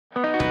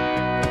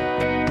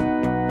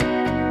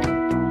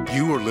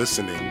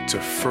listening to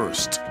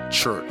First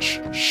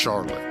Church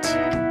Charlotte.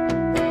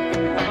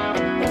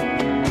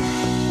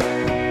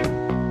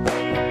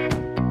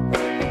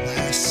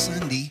 Last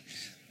Sunday,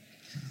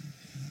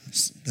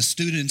 the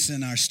students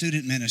in our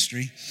student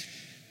ministry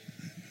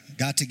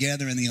got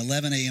together in the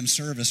 11 a.m.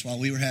 service while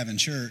we were having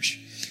church,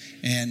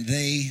 and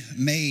they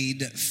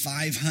made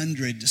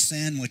 500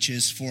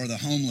 sandwiches for the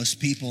homeless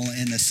people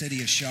in the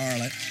city of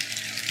Charlotte.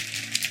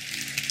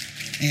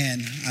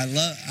 And I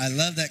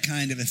love that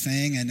kind of a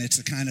thing, and it's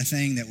the kind of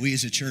thing that we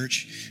as a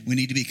church, we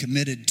need to be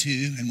committed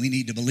to, and we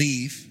need to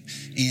believe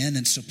in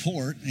and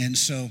support. And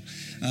so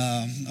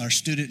our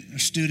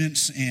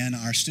students and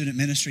our student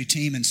ministry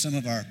team and some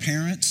of our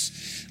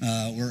parents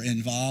were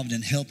involved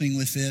in helping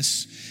with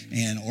this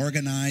and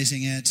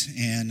organizing it.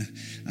 And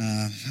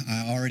I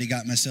already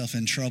got myself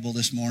in trouble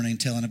this morning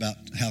telling about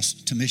how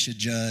Tamisha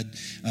Judd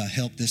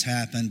helped this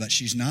happen, but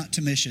she's not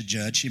Tamisha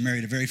Judd. She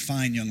married a very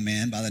fine young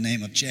man by the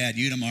name of Chad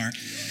Udemar.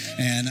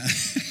 And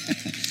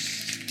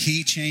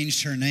he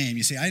changed her name.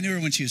 You see, I knew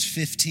her when she was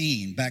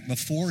 15, back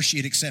before she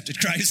had accepted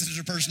Christ as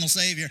her personal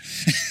Savior.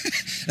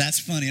 That's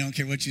funny. I don't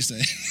care what you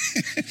say.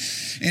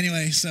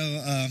 Anyway, so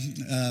her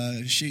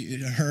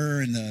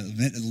and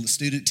the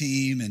student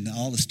team and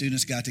all the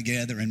students got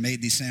together and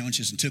made these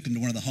sandwiches and took them to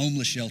one of the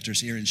homeless shelters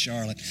here in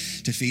Charlotte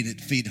to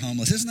feed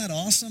homeless. Isn't that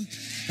awesome?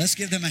 Let's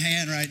give them a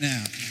hand right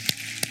now.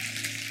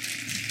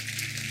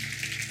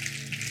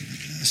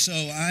 So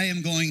I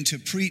am going to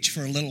preach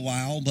for a little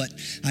while, but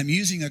I'm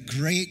using a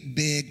great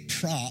big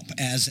prop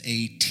as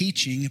a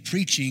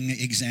preaching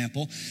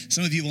example.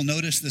 Some of you will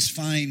notice this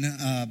fine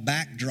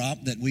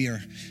backdrop that we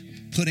are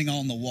putting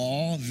on the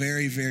wall.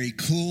 Very, very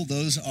cool.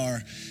 Those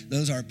are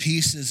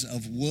pieces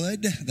of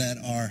wood that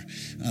are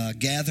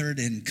gathered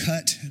and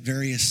cut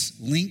various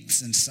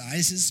lengths and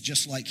sizes,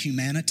 just like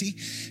humanity.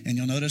 And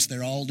you'll notice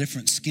they're all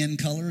different skin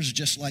colors,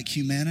 just like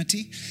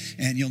humanity.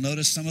 And you'll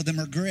notice some of them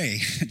are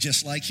gray,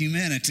 just like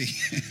humanity.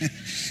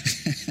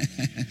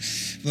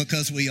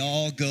 Because we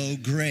all go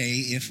gray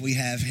if we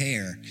have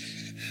hair.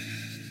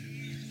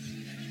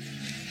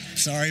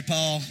 Sorry,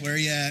 Paul, where are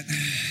you at?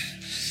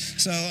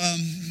 So,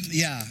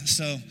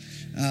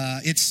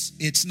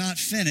 it's not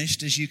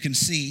finished, as you can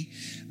see.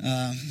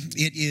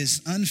 It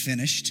is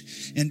unfinished.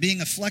 And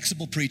being a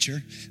flexible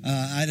preacher,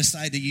 I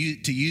decided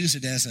to use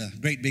it as a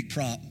great big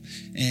prop.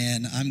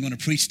 And I'm going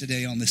to preach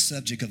today on this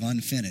subject of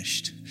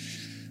unfinished.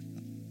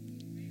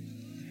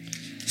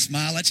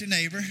 Smile at your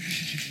neighbor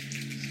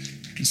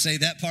and say,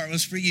 that part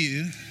was for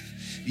you.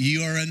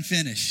 You are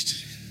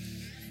unfinished.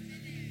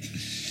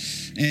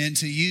 And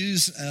to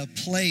use a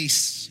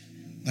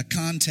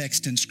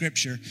context in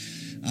Scripture,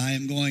 I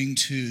am going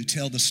to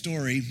tell the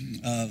story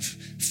of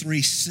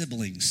three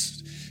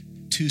siblings,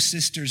 two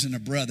sisters and a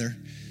brother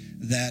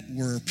that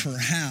were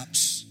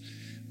perhaps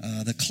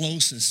the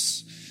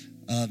closest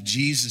of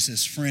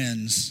Jesus'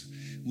 friends,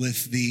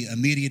 with the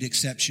immediate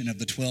exception of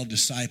the 12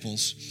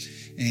 disciples.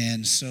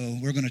 And so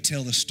we're going to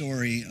tell the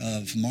story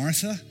of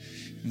Martha,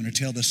 we're going to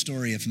tell the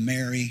story of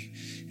Mary,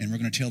 and we're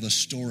going to tell the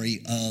story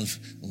of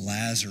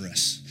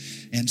Lazarus.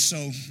 And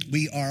so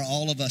we are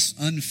all of us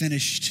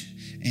unfinished,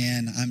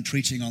 and I'm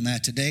preaching on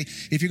that today.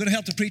 If you're going to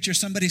help the preacher,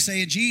 somebody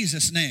say in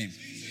Jesus' name.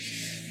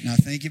 Now,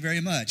 thank you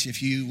very much.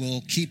 If you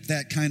will keep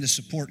that kind of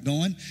support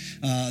going,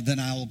 then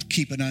I'll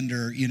keep it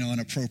under, an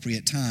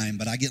appropriate time.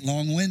 But I get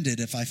long-winded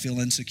if I feel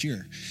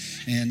insecure.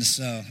 And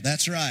so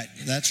that's right.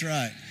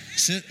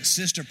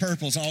 Sister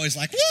Purple's always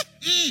like, whoop,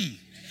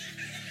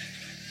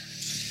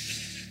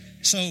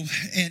 So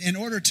in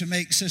order to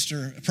make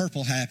Sister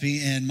Purple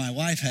happy and my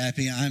wife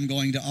happy, I'm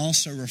going to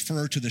also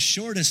refer to the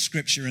shortest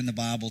scripture in the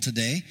Bible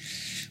today,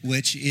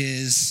 which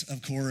is,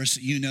 of course,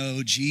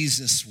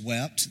 Jesus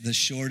wept, the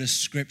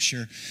shortest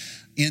scripture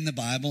in the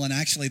Bible, and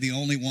actually the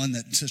only one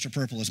that Sister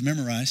Purple has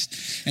memorized.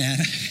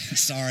 And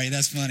sorry,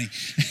 that's funny.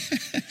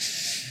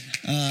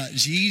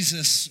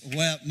 Jesus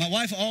wept. My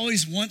wife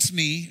always wants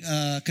me,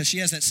 because she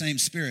has that same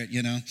spirit,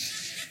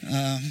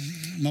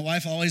 my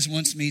wife always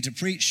wants me to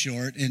preach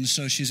short, and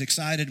so she's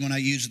excited when I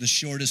use the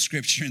shortest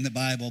scripture in the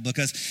Bible,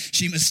 because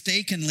she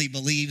mistakenly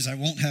believes I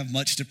won't have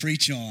much to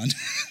preach on.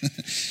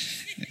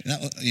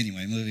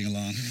 Anyway, moving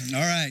along.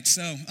 All right,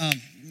 so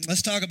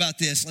let's talk about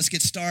this. Let's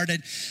get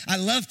started. I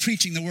love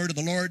preaching the word of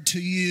the Lord to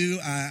you.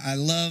 I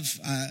love,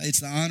 it's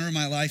the honor of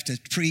my life to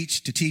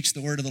preach, to teach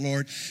the word of the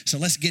Lord. So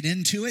let's get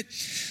into it.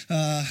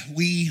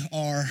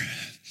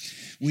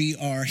 We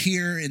are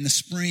here in the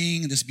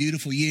spring, this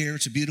beautiful year.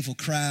 It's a beautiful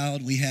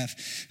crowd. We have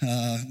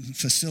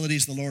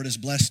facilities the Lord has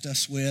blessed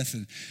us with,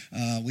 and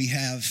we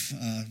have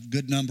a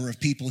good number of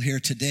people here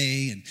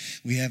today, and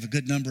we have a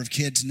good number of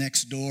kids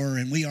next door,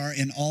 and we are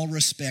in all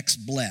respects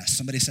blessed.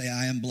 Somebody say,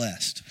 I am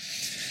blessed.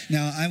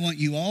 Now, I want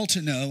you all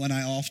to know, and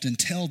I often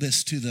tell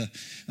this to the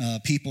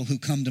people who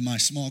come to my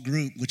small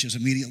group, which is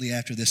immediately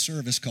after this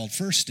service, called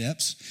First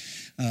Steps.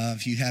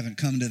 If you haven't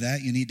come to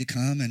that, you need to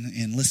come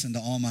and listen to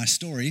all my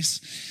stories.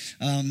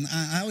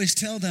 I always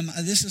tell them,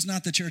 this is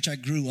not the church I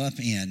grew up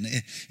in.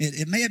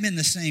 It may have been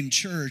the same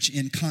church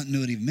in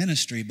continuity of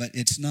ministry, but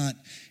it's not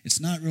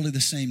really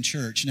the same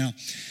church. Now,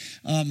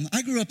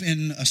 I grew up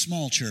in a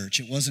small church.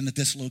 It wasn't at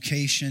this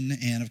location,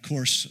 and of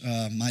course,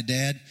 my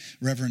dad,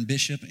 Reverend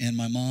Bishop, and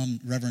my mom,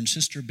 Reverend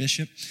Sister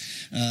Bishop,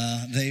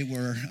 they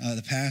were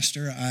the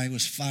pastor. I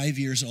was 5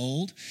 years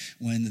old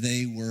when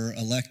they were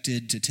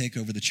elected to take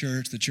over the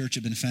church. The church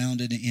had been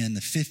founded in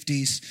the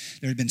 50s.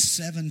 There had been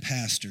 7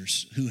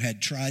 pastors who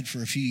had tried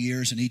for a few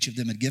years, and each of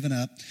them had given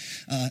up,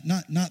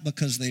 not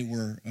because they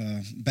were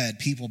bad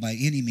people by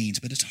any means,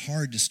 but it's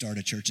hard to start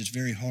a church. It's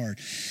very hard.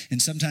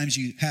 And sometimes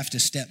you have to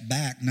step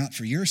back, not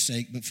for your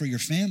sake, but for your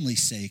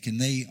family's sake.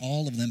 And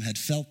all of them had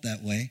felt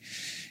that way.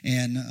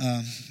 And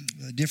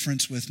the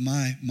difference with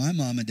my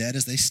mom and dad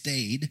is they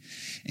stayed,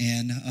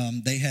 and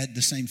they had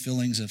the same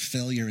feelings of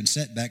failure and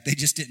setback. They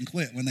just didn't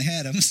quit when they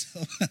had them.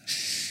 So,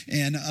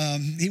 and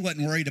he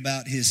wasn't worried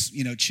about his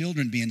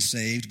children being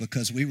saved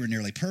because we were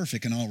nearly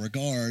perfect in all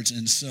regards.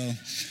 And so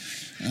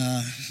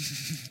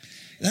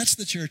that's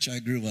the church I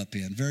grew up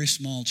in, very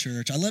small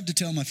church. I love to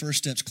tell my First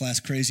Steps class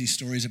crazy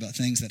stories about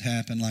things that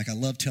happened. Like I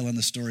love telling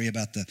the story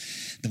about the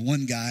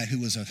one guy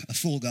who was a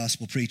full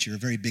gospel preacher, a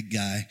very big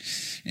guy,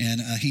 and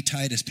he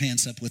tied his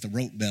pants up with a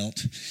rope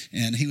belt,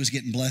 and he was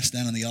getting blessed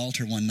down on the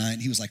altar one night,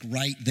 and he was like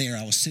right there.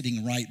 I was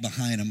sitting right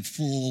behind him,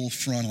 full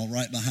frontal,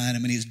 right behind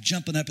him, and he was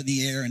jumping up in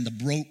the air, and the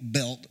rope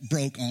belt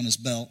broke on his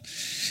belt,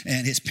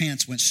 and his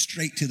pants went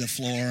straight to the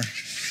floor,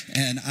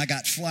 and I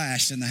got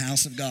flashed in the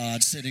house of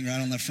God, sitting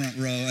right on the front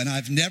row, and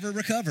I've never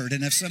recovered.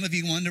 And if some of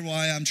you wonder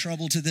why I'm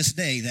troubled to this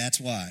day, that's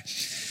why.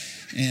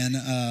 And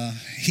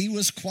he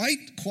was quite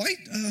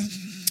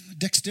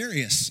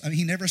dexterous. I mean,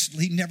 he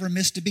never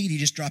missed a beat. He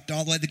just dropped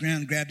all the way to the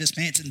ground, grabbed his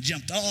pants, and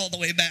jumped all the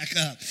way back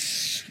up.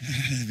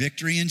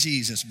 Victory in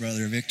Jesus,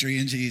 brother. Victory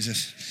in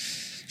Jesus.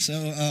 So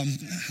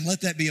let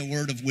that be a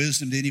word of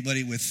wisdom to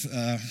anybody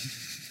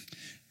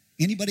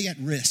anybody at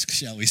risk,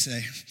 shall we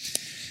say.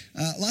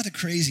 A lot of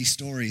crazy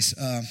stories.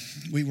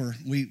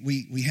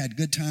 We had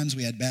good times.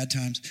 We had bad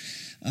times.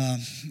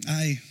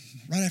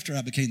 Right after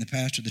I became the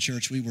pastor of the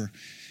church,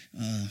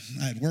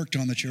 I had worked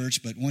on the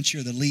church, but once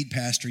you're the lead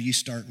pastor, you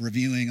start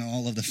reviewing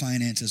all of the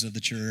finances of the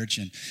church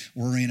and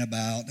worrying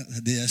about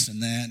this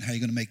and that, and how you're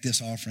going to make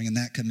this offering and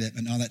that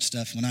commitment and all that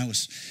stuff. When I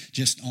was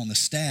just on the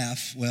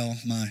staff, well,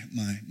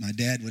 my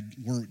dad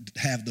would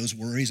have those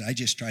worries. I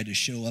just tried to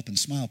show up and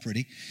smile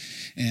pretty,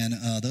 and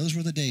those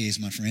were the days,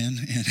 my friend.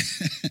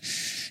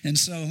 And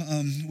so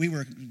we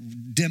were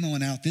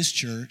demoing out this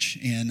church,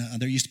 and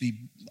there used to be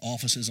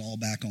offices all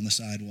back on the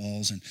side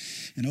walls,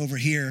 and over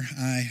here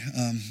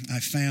I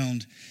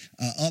found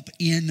up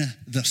in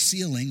the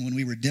ceiling when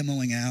we were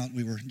demoing out,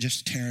 we were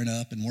just tearing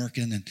up and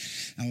working, and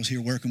I was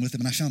here working with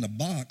them, and I found a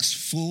box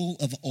full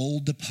of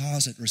old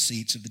deposit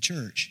receipts of the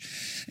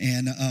church,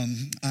 and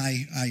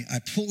I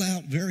pull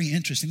out, very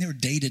interesting, they were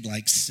dated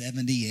like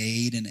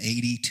 78 and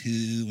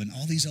 82 and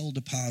all these old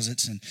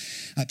deposits, and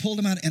I pulled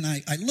them out, and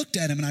I looked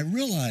at them, and I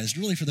realized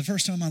really for the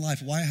first time in my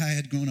life why I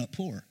had grown up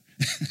poor.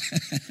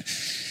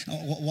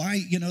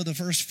 Why, the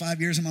first 5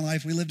 years of my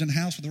life, we lived in a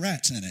house with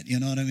rats in it. You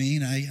know what I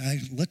mean? I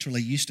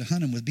literally used to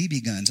hunt them with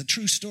BB guns. A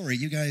true story.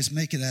 You guys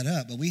make that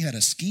up, but we had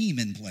a scheme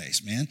in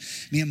place, man.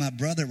 Me and my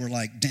brother were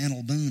like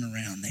Daniel Boone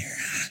around there,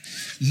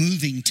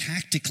 moving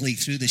tactically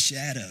through the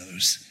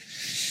shadows.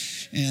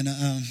 And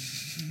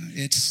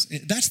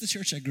that's the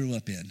church I grew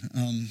up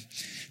in.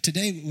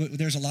 Today,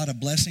 there's a lot of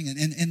blessing,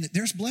 and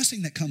there's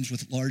blessing that comes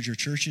with larger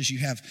churches. You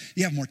have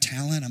more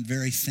talent. I'm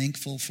very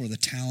thankful for the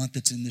talent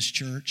that's in this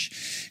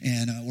church,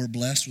 and we're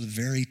blessed with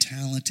very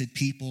talented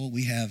people.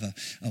 We have a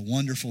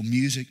wonderful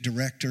music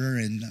director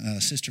and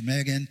Sister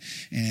Megan,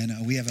 and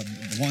we have a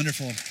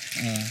wonderful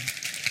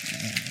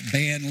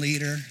band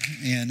leader,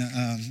 and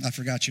I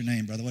forgot your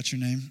name, brother. What's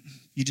your name?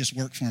 You just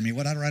work for me.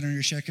 What I write on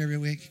your check every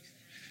week?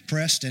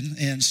 Preston.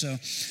 And so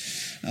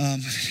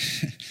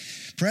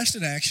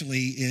Preston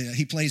actually,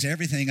 he plays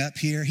everything up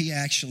here. He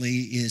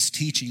actually is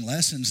teaching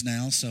lessons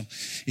now. So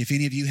if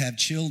any of you have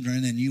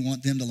children and you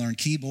want them to learn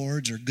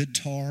keyboards or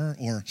guitar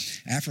or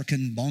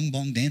African bong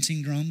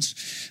dancing drums,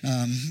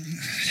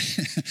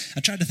 I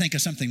tried to think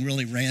of something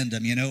really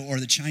random, or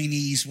the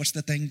Chinese, what's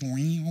the thing?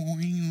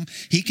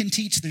 He can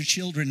teach their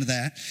children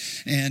that,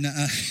 and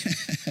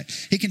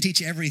he can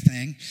teach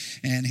everything,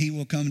 and he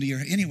will come to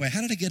your, anyway,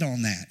 how did I get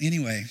on that?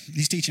 Anyway,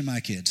 he's teaching my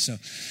kids, so,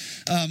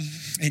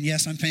 and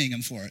yes, I'm paying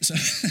him for it, so.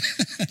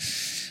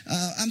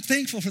 I'm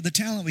thankful for the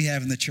talent we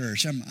have in the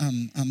church.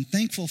 I'm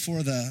thankful for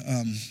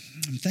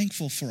I'm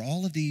thankful for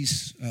all of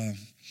these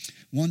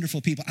wonderful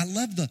people. I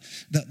love the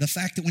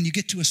fact that when you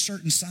get to a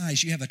certain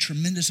size, you have a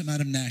tremendous amount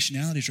of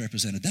nationalities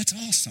represented. That's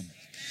awesome.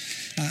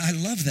 I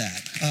love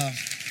that.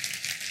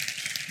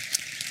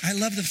 I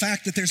love the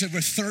fact that there's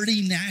over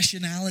 30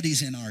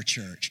 nationalities in our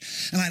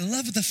church. And I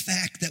love the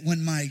fact that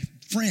when my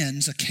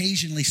friends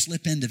occasionally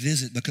slip in to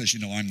visit because,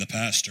 I'm the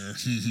pastor,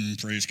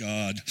 praise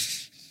God.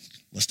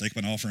 let's take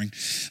up an offering.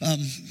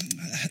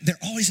 They're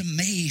always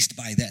amazed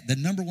by that. The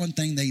number one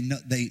thing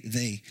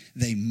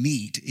they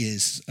meet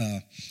is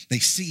they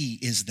see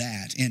is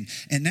that. And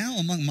now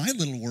among my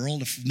little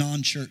world of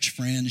non-church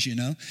friends,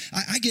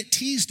 I get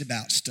teased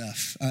about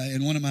stuff.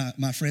 And one of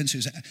my friends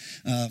who's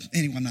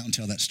anyway, I'm not going to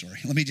tell that story.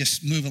 Let me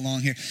just move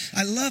along here.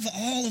 I love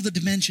all of the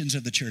dimensions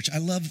of the church. I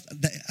love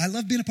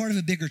being a part of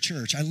a bigger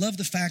church. I love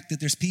the fact that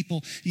there's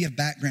people, you have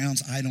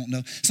backgrounds I don't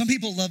know. Some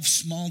people love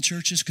small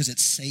churches because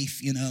it's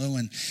safe,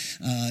 and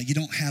you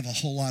don't have a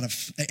whole lot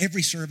of,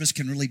 every service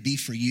can really be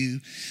for you.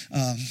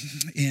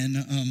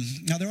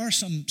 Now there are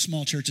some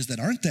small churches that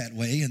aren't that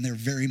way, and they're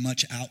very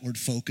much outward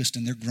focused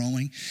and they're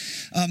growing.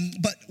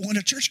 But when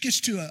a church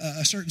gets to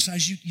a certain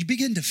size, you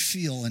begin to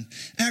feel, an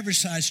average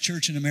size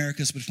church in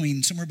America is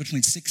somewhere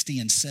between 60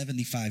 and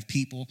 75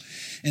 people.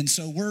 And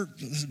so we're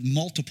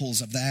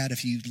multiples of that.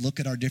 If you look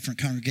at our different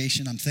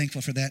congregation, I'm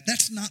thankful for that.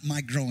 That's not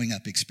my growing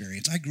up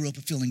experience. I grew up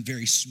feeling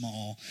very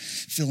small,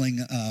 feeling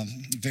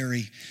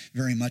very,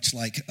 very much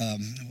like,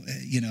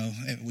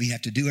 we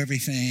have to do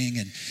everything.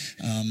 And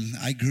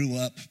I grew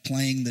up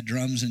playing the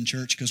drums in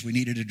church because we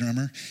needed a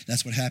drummer.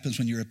 That's what happens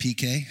when you're a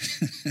PK.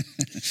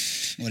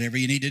 Whatever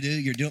you need to do,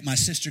 you're doing it. My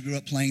sister grew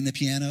up playing the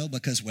piano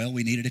because, well,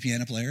 we needed a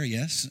piano player,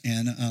 yes.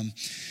 And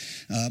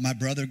my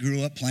brother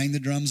grew up playing the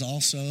drums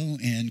also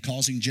and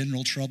causing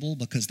general trouble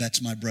because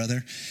that's my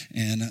brother.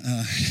 And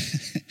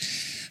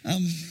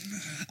I'm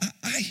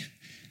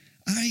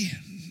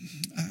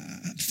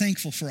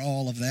thankful for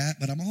all of that,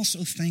 but I'm also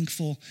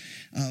thankful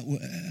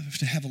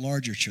to have a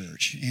larger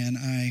church. And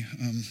I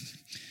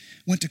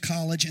went to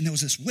college, and there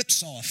was this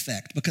whipsaw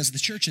effect because the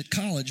church at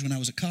college, when I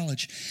was at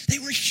college, they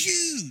were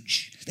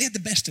huge. They had the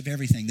best of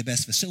everything, the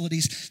best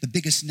facilities, the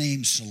biggest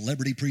names,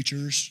 celebrity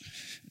preachers.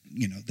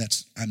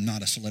 I'm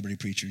not a celebrity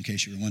preacher, in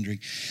case you were wondering.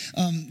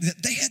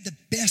 They had the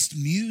best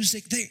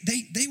music.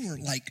 They were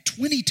like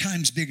 20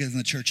 times bigger than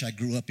the church I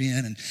grew up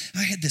in, and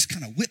I had this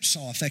kind of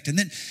whipsaw effect. And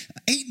then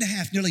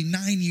 8.5, nearly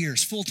 9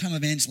 years, full-time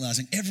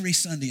evangelizing. Every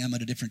Sunday I'm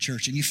at a different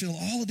church, and you feel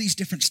all of these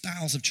different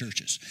styles of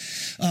churches.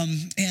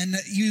 And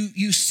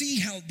you see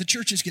how the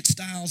churches get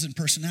styles and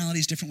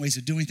personalities, different ways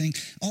of doing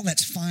things. All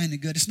that's fine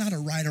and good. It's not a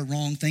right or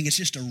wrong thing. It's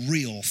just a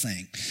real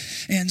thing.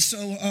 And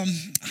so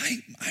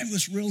I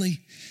was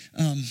really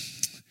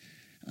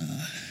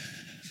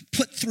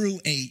put through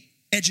a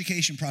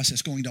education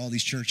process going to all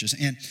these churches.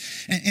 And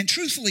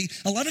truthfully,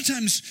 a lot of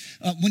times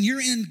when you're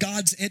in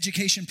God's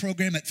education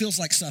program, it feels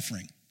like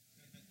suffering.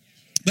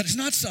 But it's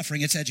not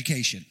suffering, it's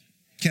education.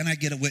 Can I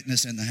get a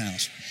witness in the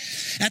house?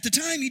 At the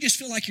time, you just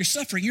feel like you're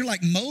suffering. You're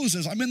like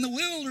Moses. I'm in the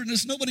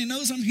wilderness. Nobody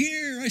knows I'm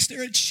here. I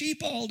stare at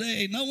sheep all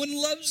day. No one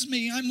loves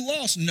me. I'm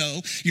lost.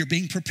 No, you're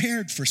being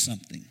prepared for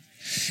something.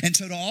 And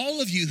so to all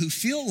of you who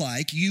feel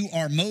like you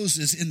are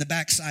Moses in the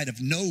backside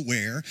of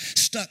nowhere,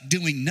 stuck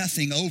doing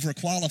nothing,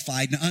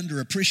 overqualified and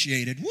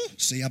underappreciated,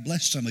 see, I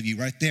blessed some of you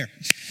right there.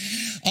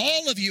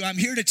 All of you, I'm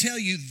here to tell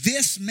you,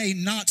 this may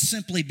not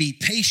simply be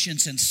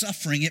patience and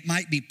suffering. It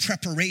might be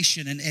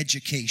preparation and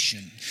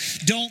education.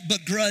 Don't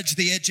begrudge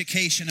the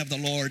education of the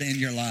Lord in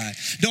your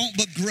life. Don't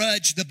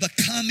begrudge the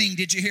becoming.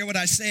 Did you hear what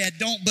I said?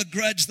 Don't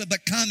begrudge the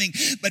becoming,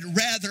 but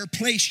rather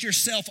place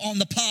yourself on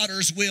the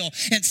potter's wheel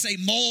and say,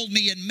 mold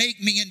me and make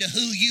me into who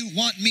you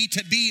want me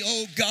to be,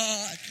 oh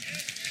God.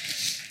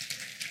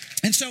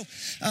 And so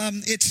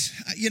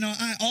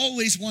I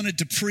always wanted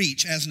to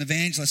preach as an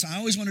evangelist. I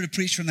always wanted to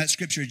preach from that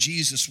scripture,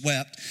 Jesus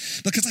wept,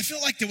 because I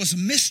felt like there was a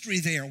mystery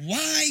there.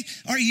 Why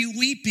are you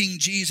weeping,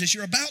 Jesus?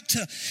 You're about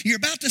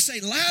to say,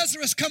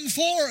 Lazarus, come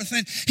forth,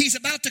 and he's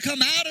about to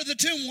come out of the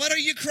tomb. What are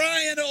you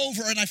crying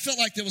over? And I felt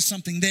like there was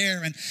something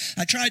there, and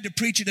I tried to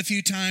preach it a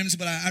few times,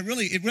 but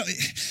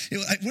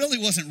it really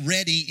wasn't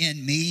ready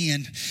in me.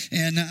 And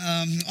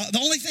the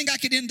only thing I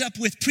could end up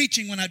with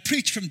preaching when I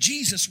preached from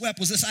Jesus wept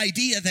was this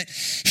idea that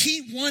he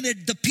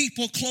wanted the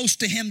people close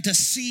to him to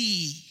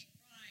see.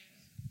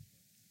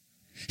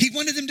 He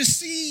wanted them to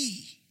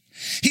see.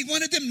 He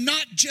wanted them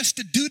not just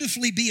to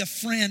dutifully be a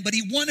friend, but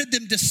he wanted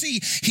them to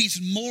see he's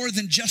more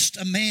than just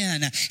a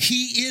man.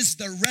 He is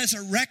the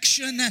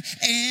resurrection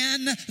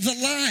and the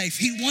life.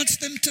 He wants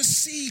them to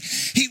see.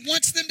 He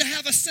wants them to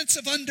have a sense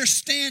of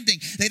understanding.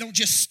 They don't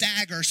just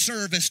stagger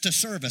service to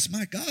service.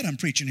 My God, I'm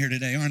preaching here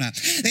today, aren't I?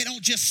 They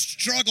don't just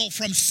struggle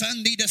from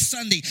Sunday to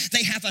Sunday.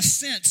 They have a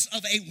sense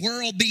of a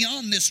world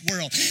beyond this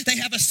world. They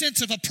have a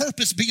sense of a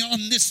purpose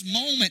beyond this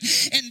moment.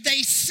 And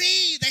they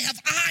see, they have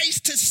eyes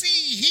to see.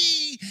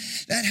 He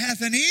that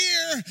hath an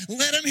ear,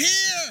 let him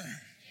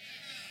hear.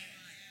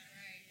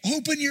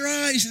 Open your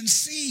eyes and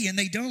see, and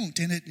they don't,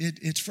 and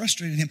it's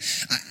frustrating him.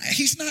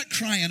 He's not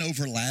crying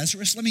over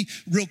Lazarus. Let me,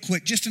 real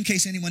quick, just in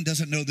case anyone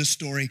doesn't know this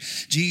story,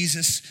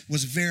 Jesus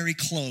was very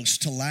close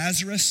to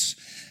Lazarus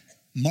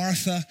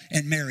Martha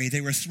and Mary,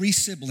 they were three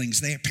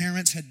siblings. Their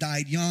parents had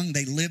died young.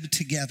 They lived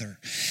together.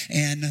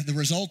 And the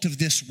result of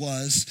this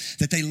was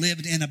that they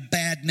lived in a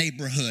bad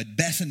neighborhood.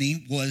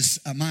 Bethany was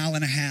 1.5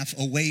 miles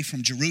away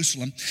from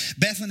Jerusalem.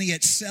 Bethany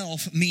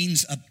itself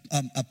means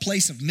a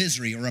place of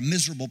misery, or a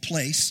miserable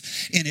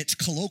place in its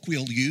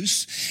colloquial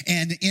use.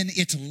 And in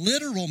its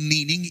literal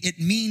meaning, it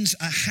means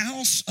a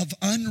house of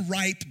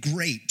unripe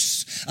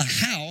grapes. A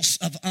house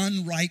of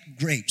unripe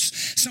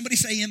grapes. Somebody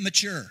say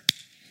immature.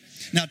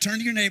 Now turn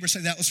to your neighbor and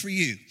say, that was for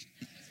you.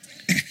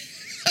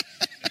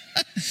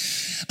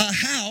 A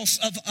house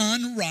of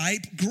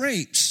unripe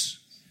grapes.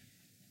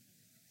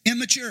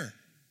 Immature.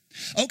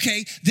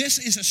 Okay, this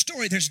is a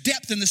story. There's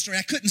depth in the story.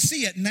 I couldn't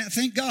see it, and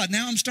thank God,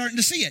 now I'm starting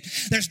to see it.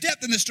 There's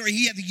depth in the story.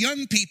 He had the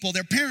young people.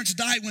 Their parents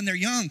died when they're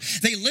young.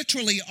 They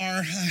literally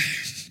are...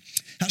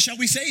 how shall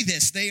we say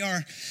this? They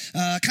are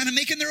kind of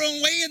making their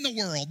own way in the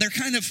world. They're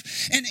kind of,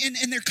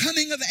 and they're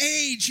coming of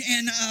age,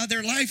 and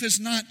their life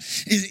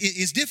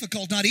is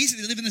difficult, not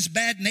easy. They live in this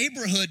bad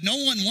neighborhood. No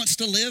one wants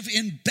to live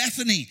in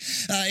Bethany.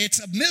 It's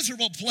a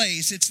miserable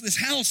place. It's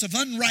this house of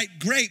unripe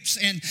grapes,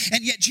 and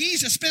yet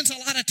Jesus spends a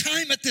lot of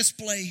time at this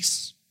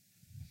place.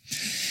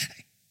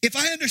 If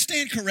I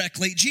understand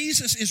correctly,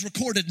 Jesus is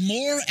recorded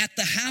more at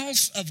the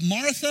house of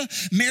Martha,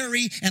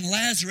 Mary, and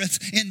Lazarus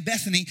in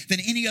Bethany than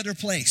any other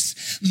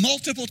place.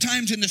 Multiple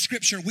times in the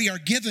scripture, we are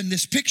given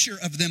this picture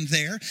of them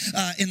there.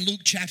 In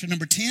Luke chapter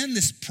number 10,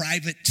 this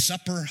private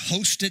supper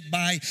hosted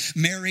by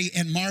Mary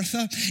and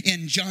Martha.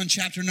 In John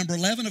chapter number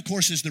 11, of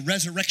course, is the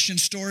resurrection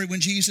story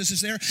when Jesus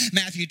is there.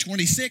 Matthew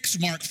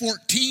 26, Mark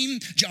 14,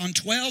 John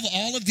 12,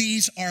 all of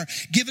these are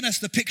giving us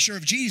the picture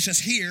of Jesus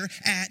here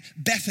at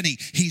Bethany.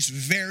 He's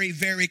very,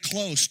 very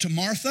close to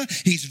Martha.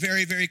 He's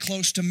very, very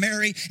close to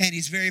Mary, and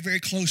he's very, very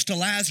close to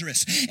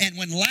Lazarus. And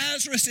when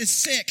Lazarus is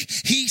sick,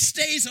 he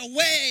stays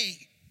away.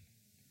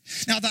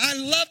 Now, I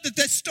love that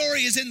this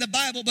story is in the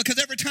Bible, because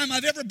every time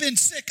I've ever been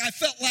sick, I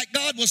felt like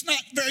God was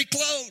not very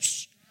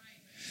close.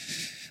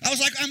 I was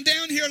like, I'm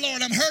down here,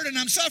 Lord. I'm hurting.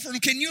 I'm suffering.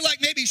 Can you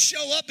maybe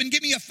show up and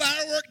give me a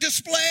firework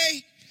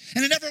display?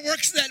 And it never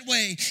works that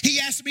way. He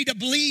asked me to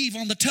believe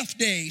on the tough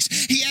days.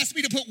 He asked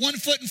me to put one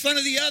foot in front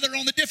of the other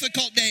on the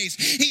difficult days.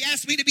 He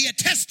asked me to be a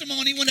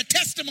testimony when a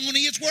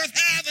testimony is worth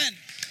having.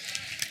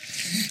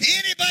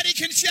 Anybody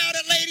can shout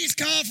at ladies'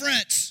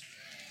 conference.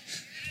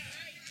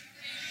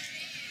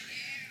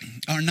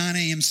 Our 9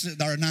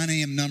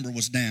 a.m. number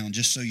was down,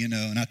 just so you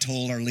know. And I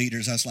told our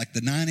leaders, I was like,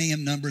 the 9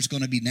 a.m. number is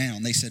going to be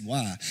down. They said,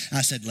 why?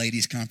 I said,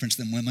 ladies' conference,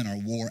 them women are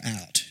wore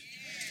out.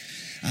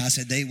 I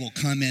said, they will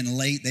come in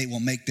late. They will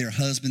make their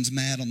husbands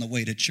mad on the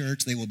way to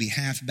church. They will be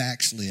half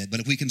backslid. But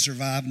if we can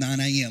survive 9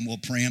 a.m., we'll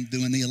pray them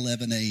doing the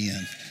 11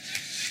 a.m.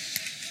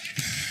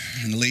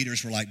 And the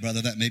leaders were like,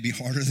 brother, that may be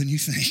harder than you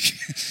think.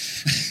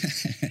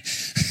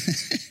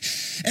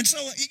 And so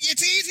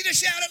it's easy to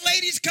shout at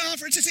ladies'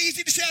 conference. It's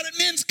easy to shout at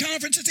men's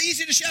conference. It's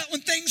easy to shout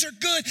when things are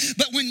good.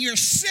 But when you're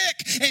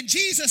sick and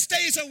Jesus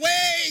stays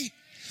away,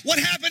 what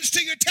happens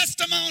to your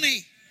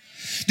testimony?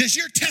 Does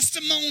your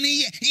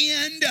testimony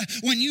end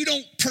when you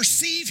don't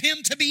perceive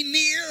him to be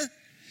near?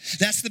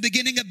 That's the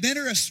beginning of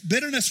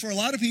bitterness for a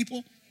lot of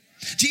people.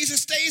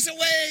 Jesus stays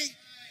away.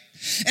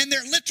 And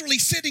they're literally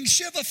sitting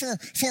shiva for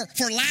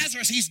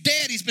Lazarus. He's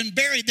dead. He's been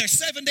buried. There's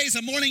 7 days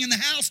of mourning in the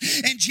house.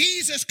 And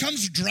Jesus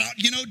comes,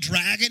 dragging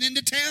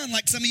into town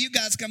like some of you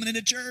guys coming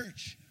into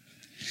church.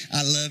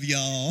 I love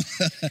y'all.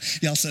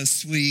 Y'all so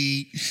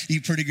sweet. You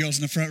pretty girls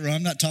in the front row.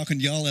 I'm not talking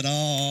to y'all at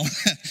all.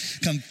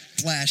 Come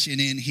flashing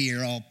in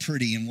here all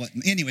pretty and what.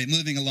 Anyway,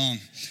 moving along.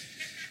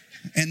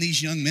 And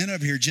these young men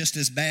over here just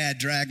as bad,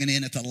 dragging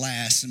in at the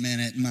last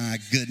minute. My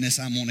goodness,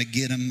 I'm going to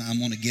get him. I'm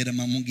going to get him.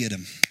 I'm going to get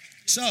him.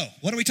 So,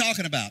 what are we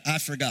talking about? I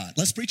forgot.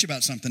 Let's preach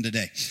about something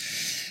today.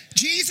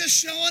 Jesus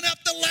showing up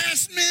the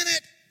last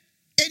minute,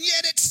 and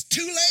yet it's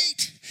too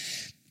late.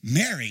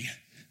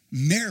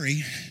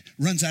 Mary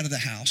runs out of the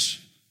house,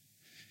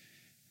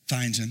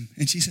 finds him,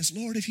 and she says,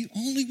 Lord, if you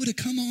only would have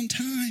come on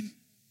time,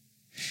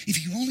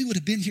 if you only would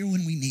have been here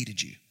when we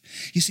needed you.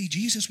 You see,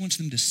 Jesus wants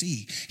them to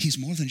see he's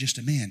more than just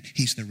a man.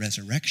 He's the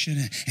resurrection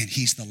and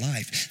he's the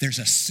life. There's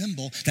a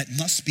symbol that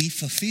must be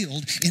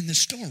fulfilled in the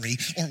story,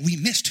 or we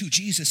missed who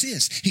Jesus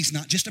is. He's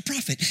not just a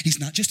prophet. He's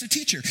not just a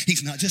teacher.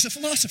 He's not just a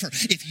philosopher.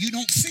 If you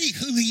don't see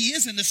who he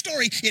is in the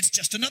story, it's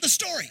just another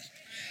story.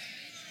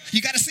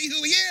 You got to see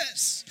who he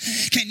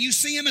is. Can you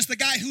see him as the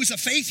guy who's a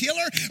faith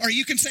healer? Or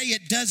you can say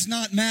it does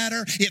not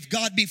matter. If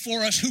God be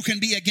for us, who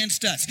can be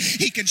against us?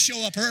 He can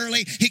show up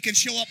early. He can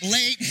show up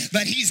late.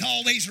 But he's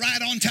always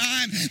right on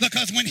time,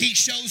 because when he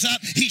shows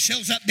up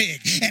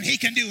big. And he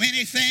can do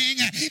anything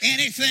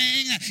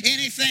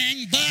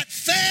but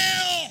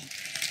fail.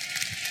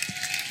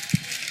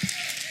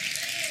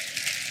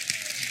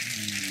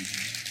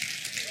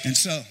 And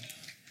so,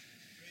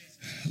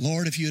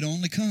 Lord, if you had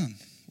only come,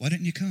 why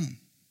didn't you come?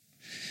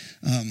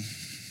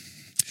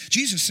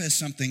 Jesus says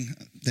something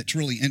that's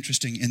really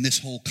interesting in this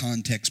whole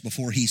context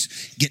before he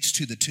gets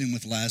to the tomb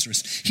with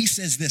Lazarus. He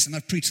says this, and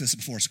I've preached this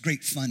before. It's a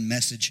great, fun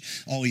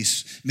message.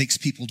 Always makes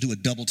people do a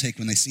double take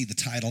when they see the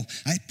title.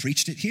 I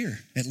preached it here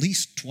at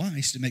least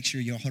twice to make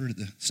sure y'all heard it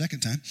the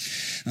second time.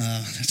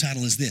 The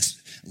title is this: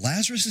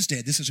 Lazarus is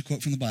dead. This is a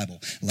quote from the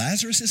Bible.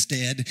 Lazarus is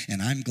dead,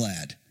 and I'm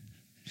glad.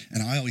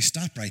 And I always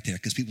stop right there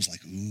because people's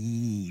like,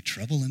 ooh,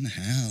 trouble in the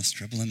house,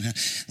 trouble in the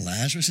house.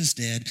 Lazarus is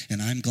dead,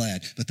 and I'm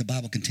glad. But the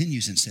Bible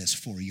continues and says,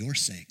 for your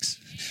sakes.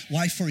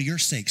 Why for your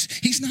sakes?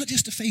 He's not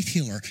just a faith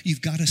healer.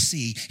 You've got to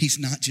see, he's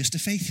not just a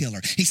faith healer.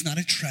 He's not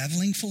a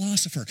traveling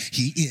philosopher.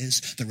 He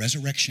is the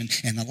resurrection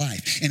and the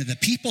life. And if the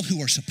people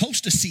who are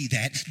supposed to see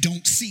that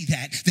don't see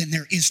that, then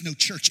there is no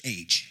church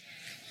age.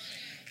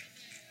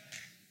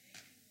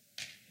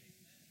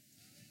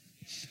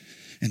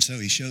 And so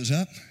he shows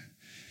up.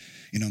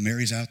 You know,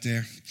 Mary's out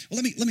there.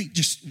 Well, let me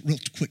just real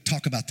quick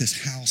talk about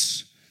this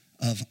house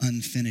of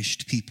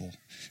unfinished people,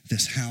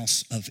 this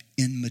house of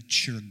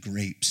immature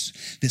grapes,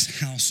 this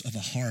house of a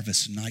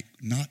harvest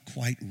not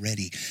quite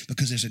ready,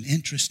 because there's an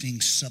interesting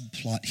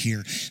subplot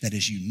here that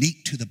is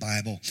unique to the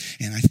Bible,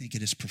 and I think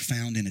it is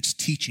profound in its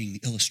teaching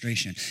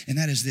illustration, and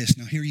that is this.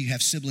 Now, here you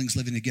have siblings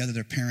living together.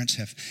 Their parents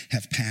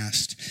have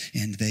passed,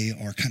 and they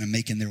are kind of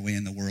making their way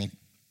in the world.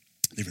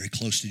 They're very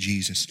close to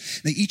Jesus.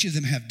 Each of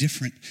them have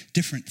different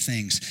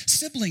things.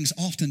 Siblings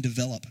often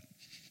develop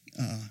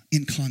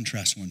in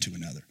contrast one to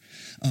another.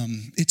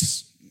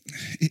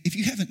 If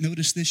you haven't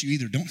noticed this, you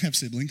either don't have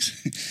siblings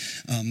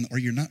or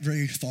you're not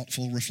very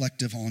thoughtful,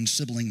 reflective on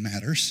sibling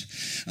matters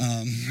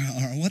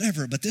or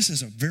whatever. But this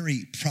is a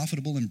very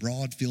profitable and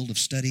broad field of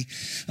study.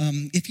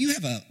 If you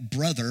have a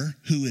brother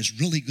who is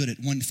really good at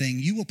one thing,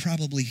 you will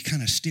probably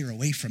kind of steer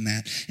away from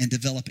that and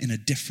develop in a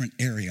different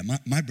area.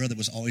 My brother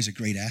was always a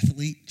great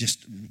athlete,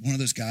 just one of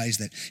those guys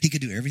that he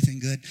could do everything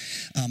good.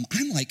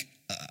 I'm like,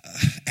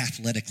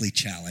 athletically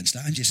challenged.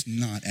 I'm just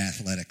not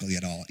athletically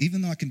at all.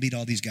 Even though I can beat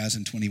all these guys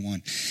in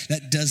 21,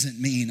 that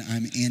doesn't mean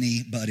I'm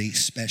anybody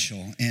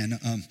special. And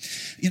I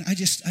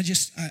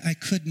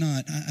could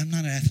not. I'm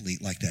not an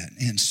athlete like that.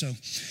 And so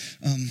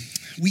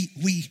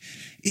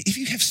if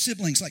you have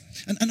siblings, like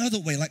another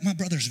way, like my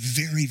brother's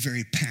very,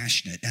 very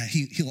passionate.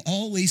 He'll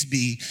always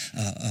be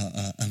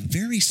a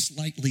very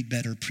slightly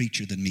better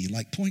preacher than me,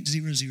 like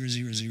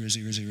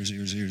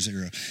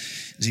 0.000000000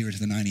 to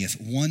the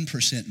 90th,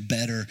 1%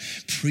 better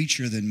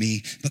preacher than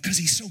me, because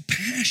he's so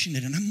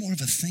passionate, and I'm more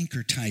of a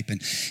thinker type,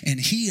 and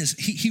he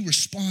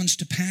responds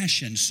to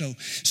passion. So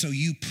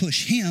you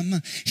push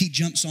him, he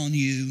jumps on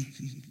you,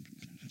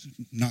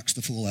 knocks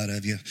the fool out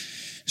of you,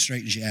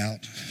 straightens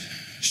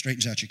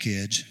out your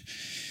kids.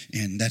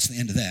 And that's the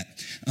end of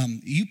that.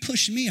 You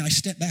push me, I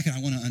step back and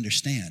I want to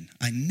understand.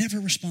 I never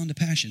respond to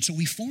passion. So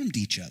we formed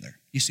each other.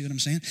 You see what I'm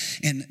saying?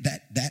 And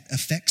that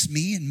affects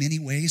me in many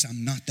ways.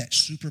 I'm not that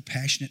super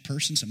passionate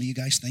person. Some of you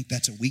guys think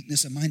that's a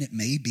weakness of mine. It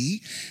may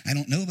be. I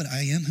don't know, but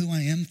I am who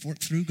I am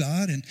through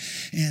God. And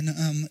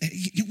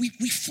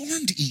we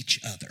formed each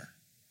other.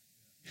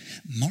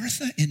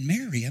 Martha and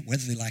Mary,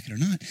 whether they like it or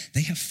not,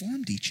 they have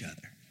formed each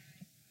other.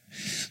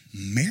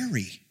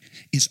 Mary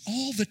is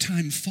all the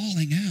time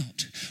falling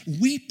out,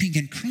 weeping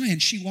and crying.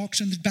 She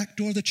walks in the back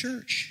door of the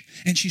church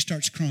and she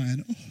starts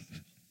crying. Oh.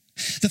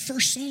 The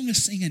first song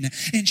is singing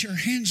and her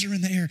hands are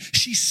in the air.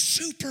 She's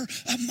super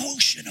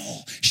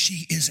emotional.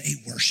 She is a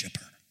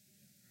worshiper.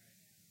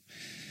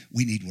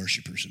 We need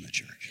worshipers in the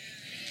church.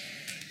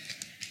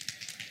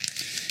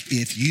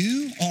 If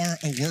you are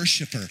a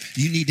worshiper,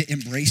 you need to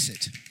embrace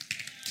it.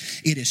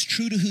 It is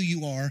true to who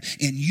you are,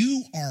 and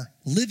you are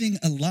living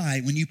a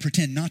lie when you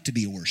pretend not to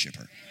be a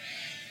worshiper.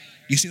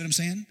 You see what I'm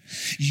saying?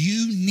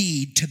 You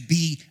need to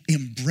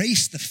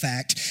embrace the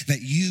fact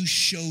that you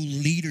show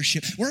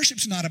leadership.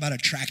 Worship's not about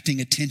attracting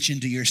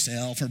attention to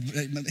yourself or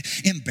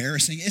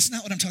embarrassing. It's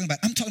not what I'm talking about.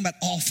 I'm talking about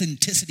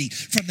authenticity.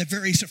 From the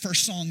very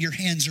first song, your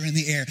hands are in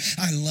the air.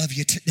 I love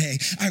you today.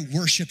 I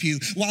worship you.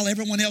 While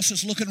everyone else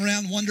is looking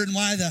around wondering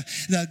why the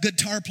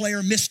guitar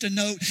player missed a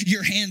note,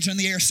 your hands are in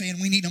the air saying,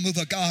 we need a move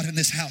of God in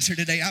this house here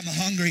today. I'm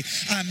hungry.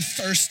 I'm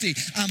thirsty.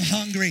 I'm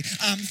hungry.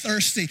 I'm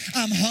thirsty.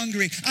 I'm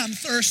hungry. I'm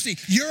thirsty.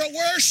 You're a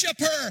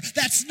worshiper.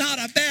 That's not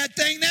a bad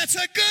thing. That's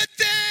a good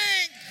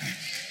thing.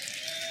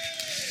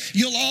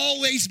 You'll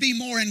always be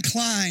more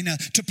inclined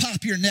to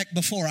pop your neck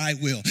before I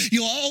will.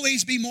 You'll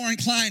always be more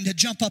inclined to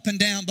jump up and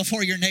down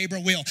before your neighbor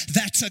will.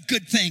 That's a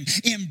good thing.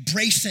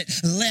 Embrace it.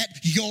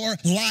 Let your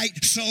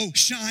light so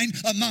shine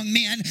among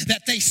men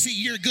that they see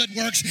your good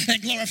works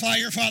and glorify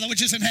your Father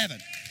which is in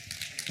heaven.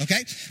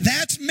 Okay?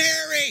 That's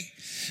Mary.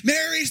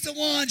 Mary's the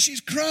one.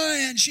 She's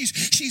crying.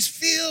 She's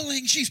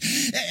feeling. She's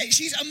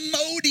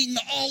emoting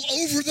all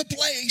over the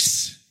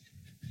place.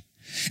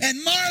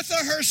 And Martha,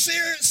 her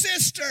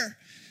sister,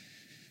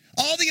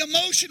 all the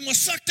emotion was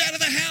sucked out of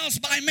the house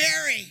by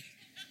Mary.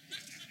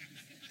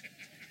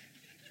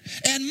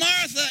 And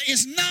Martha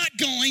is not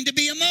going to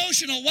be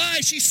emotional.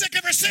 Why? She's sick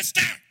of her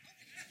sister.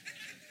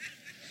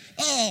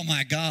 Oh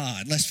my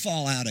God. Let's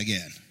fall out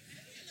again.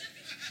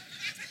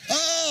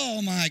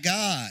 Oh my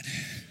God.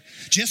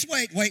 Just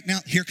wait.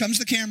 Now, here comes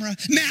the camera.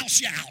 Now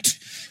shout.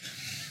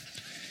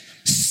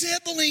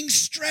 Sibling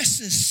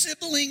stresses,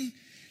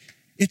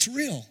 it's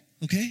real,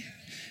 okay?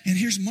 And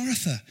here's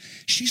Martha.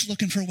 She's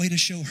looking for a way to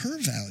show her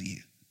value.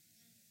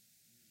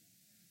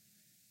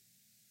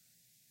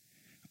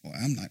 Well,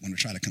 I'm not going to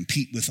try to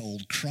compete with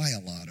old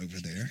Cry-A-Lot over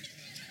there.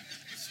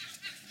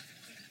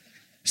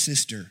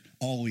 Sister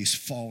always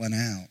falling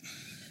out.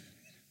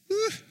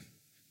 Whew,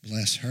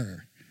 bless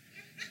her.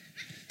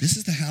 This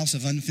is the house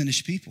of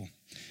unfinished people.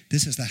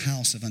 This is the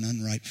house of an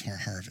unripe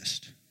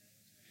harvest.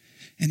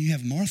 And you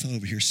have Martha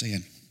over here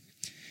saying,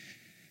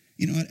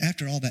 you know what,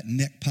 after all that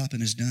neck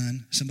popping is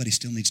done, somebody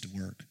still needs to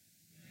work.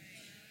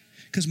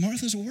 Because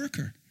Martha's a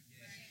worker.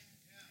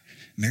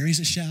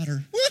 Mary's a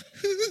shouter.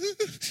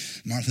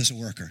 Martha's a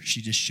worker.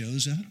 She just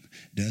shows up,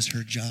 does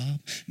her job,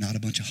 not a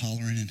bunch of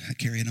hollering and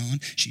carrying on.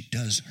 She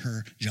does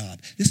her job.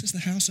 This is the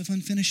house of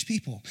unfinished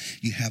people.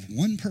 You have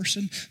one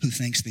person who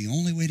thinks the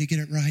only way to get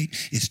it right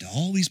is to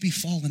always be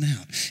falling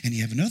out. And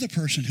you have another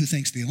person who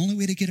thinks the only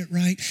way to get it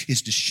right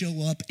is to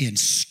show up and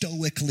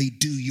stoically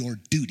do your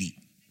duty.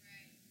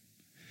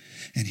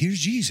 And here's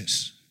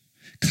Jesus.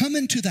 Come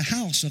into the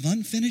house of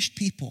unfinished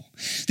people,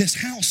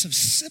 this house of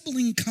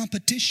sibling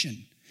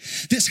competition,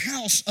 this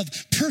house of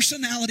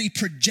personality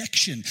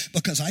projection.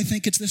 Because I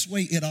think it's this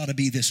way, it ought to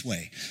be this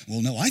way.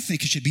 Well, no, I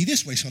think it should be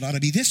this way, so it ought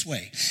to be this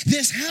way.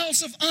 This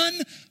house of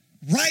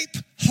unripe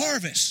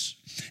harvest.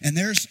 And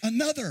there's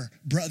another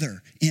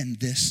brother in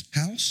this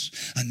house,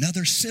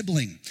 another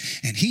sibling,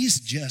 and he's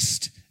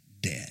just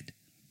dead.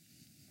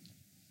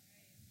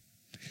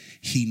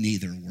 He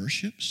neither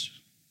worships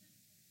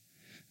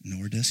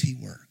nor does he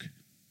work.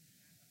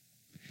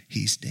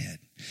 He's dead.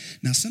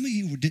 Now, some of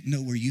you didn't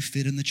know where you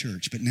fit in the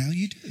church, but now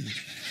you do.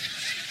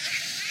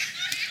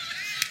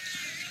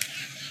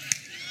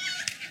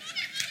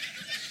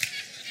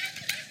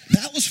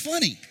 That was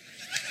funny.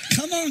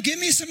 Come on, give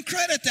me some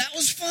credit. That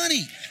was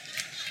funny.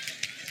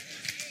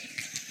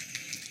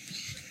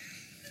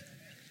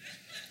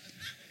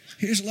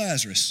 Here's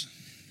Lazarus.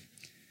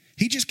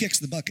 He just kicks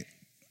the bucket.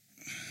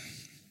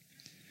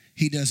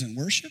 He doesn't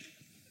worship.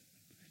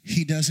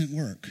 He doesn't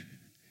work.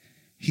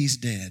 He's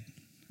dead.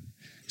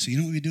 So you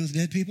know what we do with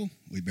dead people?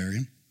 We bury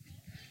them.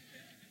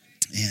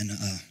 And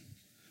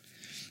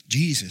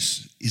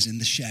Jesus is in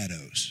the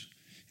shadows,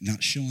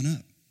 not showing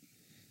up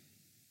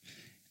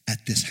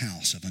at this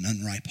house of an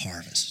unripe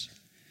harvest,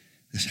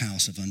 this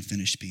house of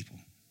unfinished people.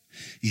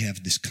 You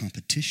have this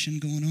competition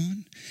going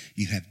on.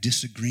 You have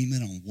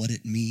disagreement on what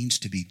it means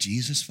to be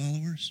Jesus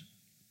followers.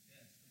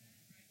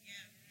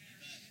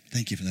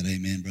 Thank you for that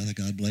amen, brother.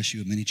 God bless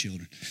you and many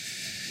children.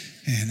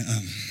 And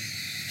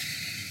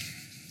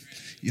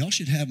y'all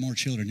should have more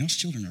children. Y'all's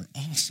children are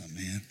awesome,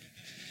 man.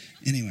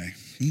 Anyway,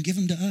 you can give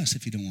them to us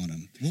if you don't want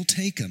them. We'll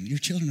take them. Your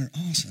children are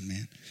awesome,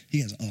 man. He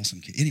has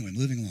awesome kids. Anyway,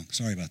 moving along.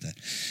 Sorry about that.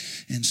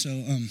 And so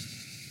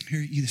here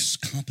you this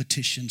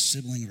competition,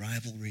 sibling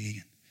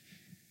rivalry,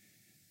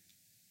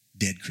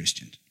 dead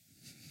Christians.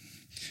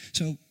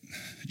 So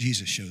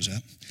Jesus shows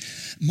up.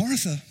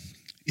 Martha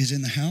is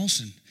in the house,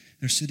 and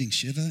they're sitting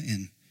Shiva,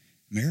 and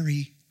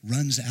Mary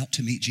runs out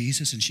to meet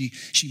Jesus, and she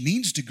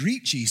means to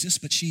greet Jesus,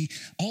 but she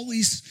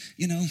always,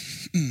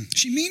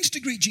 she means to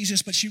greet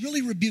Jesus, but she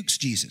really rebukes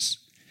Jesus.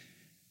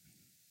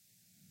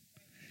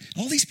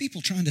 All these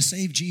people trying to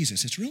save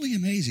Jesus. It's really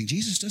amazing.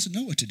 Jesus doesn't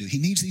know what to do. He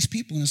needs these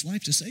people in his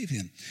life to save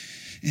him.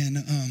 And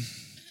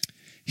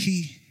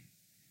he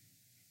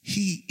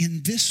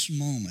in this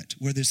moment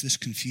where there's this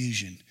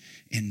confusion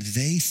and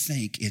they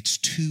think it's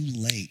too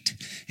late,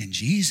 and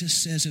Jesus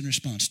says in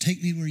response,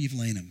 take me where you've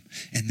laid him.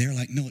 And they're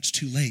like, no, it's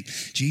too late.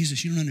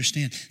 Jesus, you don't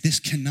understand. This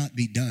cannot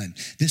be done.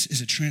 This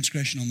is a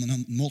transgression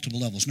on multiple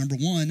levels. Number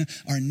one,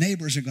 our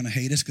neighbors are going to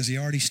hate us because he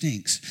already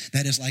stinks.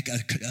 That is like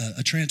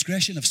a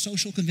transgression of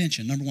social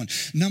convention, number one.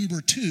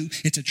 Number two,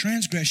 it's a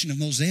transgression of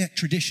Mosaic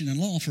tradition and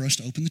law for us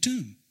to open the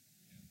tomb.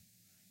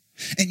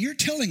 And you're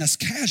telling us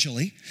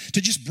casually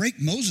to just break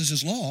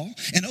Moses' law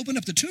and open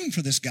up the tomb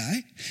for this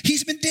guy.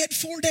 He's been dead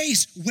 4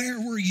 days. Where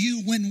were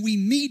you when we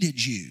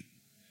needed you?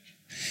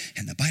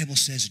 And the Bible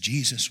says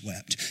Jesus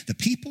wept. The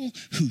people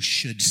who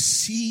should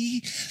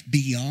see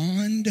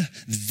beyond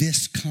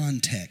this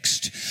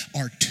context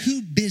are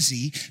too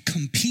busy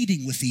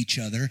competing with each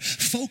other,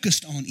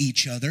 focused on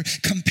each other,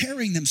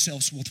 comparing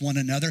themselves with one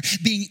another,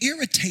 being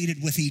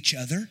irritated with each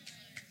other.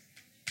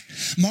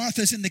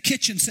 Martha's in the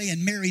kitchen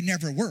saying Mary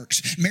never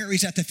works.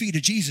 Mary's at the feet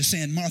of Jesus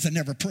saying Martha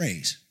never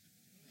prays.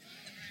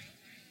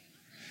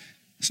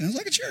 Sounds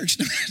like a church.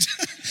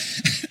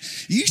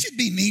 You should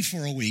be me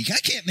for a week. I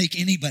can't make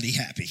anybody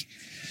happy.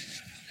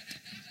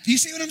 You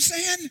see what I'm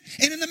saying?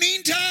 And in the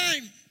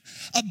meantime,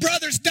 a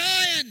brother's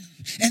dying,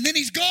 and then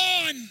he's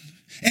gone.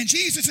 And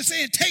Jesus is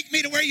saying, take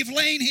me to where you've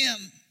laid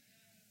him.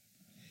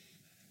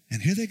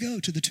 And here they go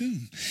to the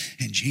tomb.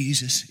 And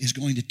Jesus is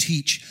going to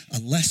teach a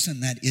lesson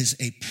that is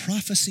a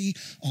prophecy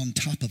on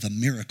top of a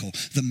miracle.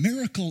 The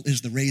miracle is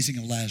the raising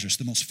of Lazarus,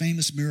 the most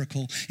famous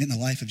miracle in the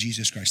life of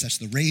Jesus Christ. That's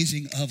the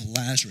raising of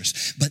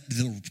Lazarus. But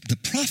the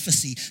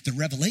prophecy, the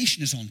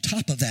revelation is on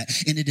top of that.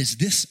 And it is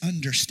this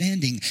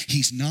understanding.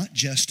 He's not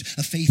just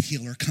a faith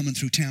healer coming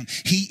through town.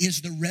 He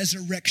is the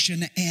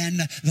resurrection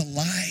and the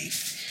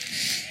life.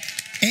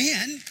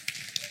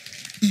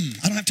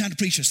 time to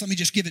preach this. Let me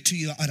just give it to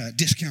you at a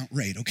discount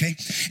rate, okay?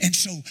 And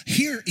so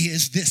here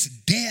is this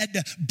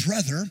dead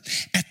brother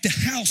at the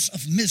house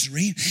of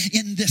misery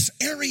in this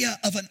area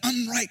of an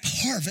unripe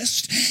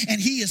harvest,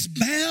 and he is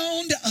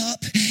bound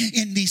up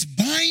in these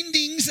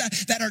bindings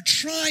that are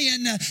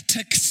trying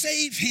to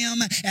save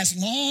him as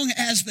long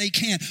as they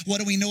can. What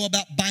do we know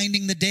about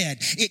binding the dead?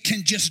 It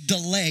can just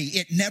delay.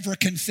 It never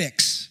can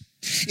fix.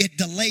 It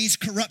delays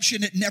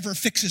corruption. It never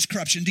fixes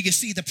corruption. Do you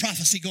see the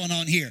prophecy going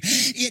on here?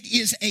 It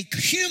is a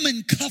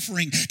human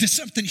covering to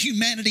something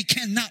humanity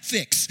cannot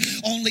fix.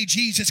 Only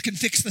Jesus can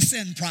fix the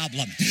sin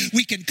problem.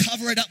 We can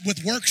cover it up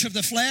with works of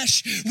the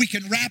flesh. We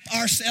can wrap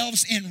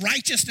ourselves in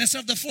righteousness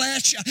of the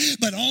flesh,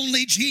 but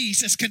only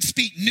Jesus can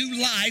speak new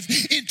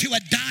life into a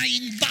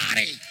dying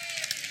body.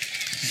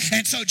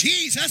 And so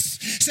Jesus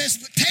says,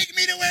 take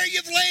me to where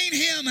you've laid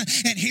him.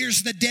 And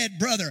here's the dead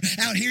brother.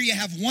 Out here you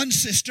have one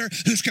sister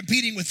who's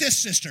competing with this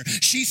sister.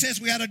 She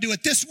says we ought to do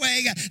it this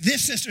way.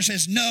 This sister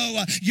says,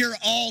 no, you're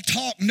all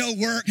talk, no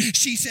work.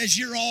 She says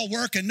you're all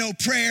work and no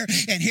prayer.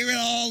 And here it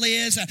all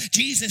is.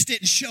 Jesus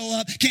didn't show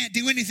up, can't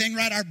do anything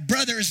right. Our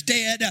brother is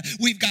dead.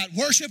 We've got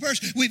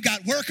worshipers, we've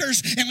got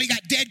workers, and we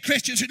got dead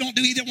Christians who don't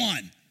do either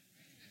one.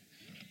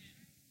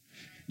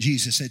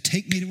 Jesus said,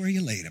 take me to where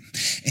you laid him.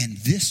 And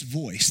this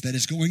voice that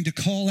is going to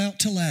call out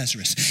to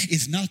Lazarus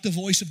is not the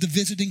voice of the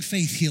visiting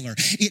faith healer.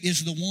 It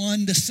is the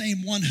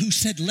same one who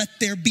said, let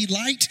there be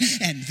light,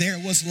 and there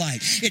was light.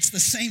 It's the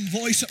same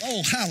voice,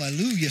 oh,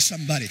 hallelujah,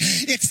 somebody.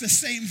 It's the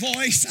same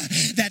voice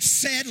that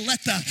said,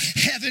 let the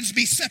heavens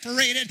be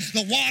separated,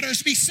 the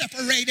waters be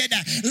separated,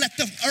 let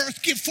the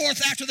earth give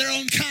forth after their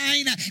own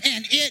kind,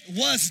 and it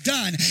was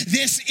done.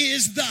 This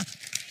is the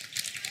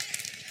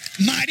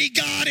mighty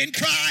God in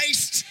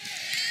Christ.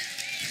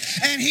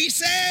 And he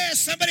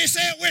says, somebody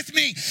say it with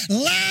me,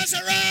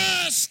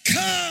 Lazarus,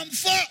 come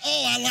forth.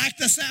 Oh, I like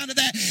the sound of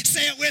that.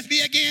 Say it with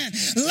me again.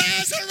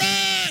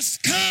 Lazarus,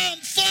 come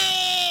forth.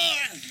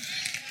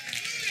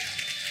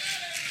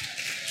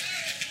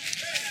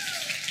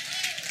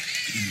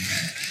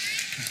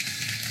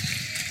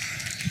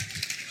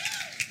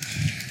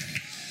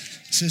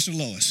 Sister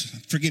Lois,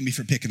 forgive me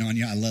for picking on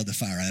you. I love the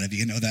fire out of you.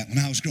 You know that. When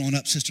I was growing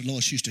up, Sister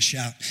Lois used to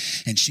shout,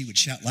 and she would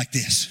shout like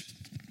this.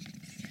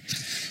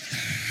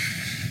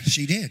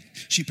 She did.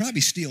 She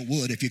probably still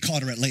would if you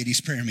caught her at ladies'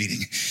 prayer meeting.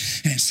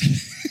 And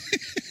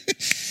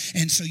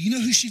so you know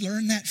who she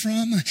learned that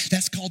from?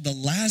 That's called the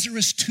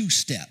Lazarus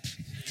two-step.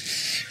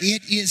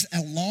 It is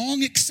a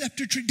long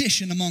accepted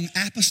tradition among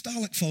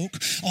apostolic folk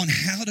on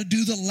how to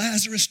do the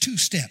Lazarus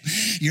two-step.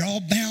 You're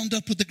all bound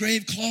up with the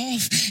grave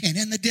cloth, and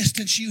in the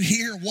distance you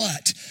hear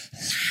what?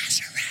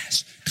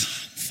 Lazarus,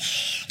 come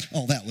forth.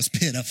 Oh, that was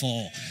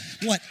pitiful.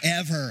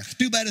 Whatever.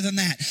 Do better than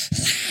that.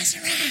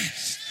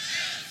 Lazarus.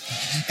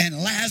 And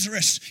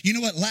Lazarus, you know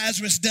what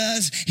Lazarus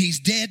does? He's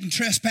dead in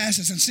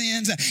trespasses and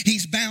sins.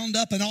 He's bound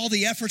up in all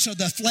the efforts of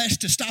the flesh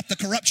to stop the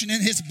corruption in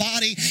his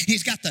body.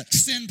 He's got the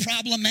sin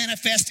problem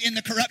manifest in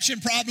the corruption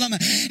problem.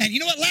 And you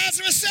know what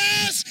Lazarus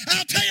says?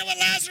 I'll tell you what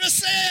Lazarus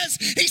says.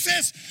 He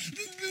says,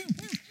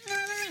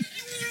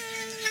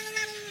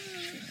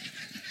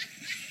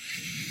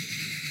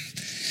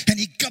 and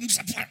he comes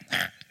up,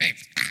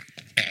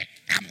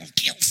 I'm going to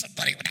kill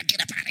somebody when I get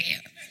up out of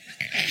here.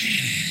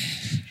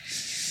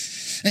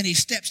 And he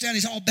steps down,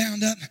 he's all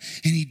bound up,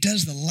 and he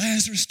does the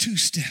Lazarus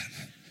two-step.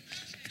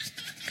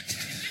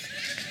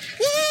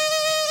 Woo,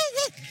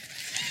 woo.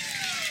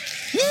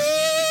 Woo,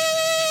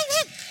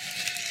 woo.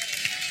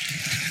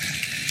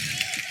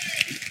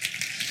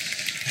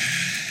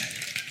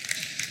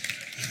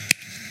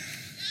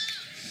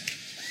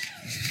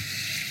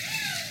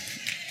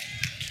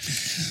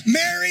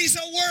 Mary's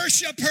a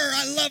worshiper.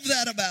 I love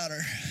that about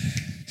her.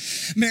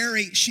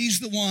 Mary, she's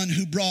the one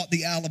who brought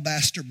the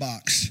alabaster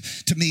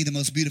box. To me, the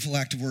most beautiful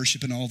act of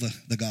worship in all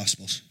the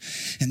Gospels.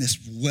 And this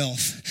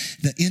wealth,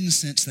 the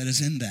incense that is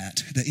in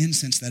that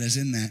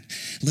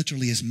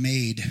literally is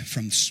made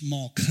from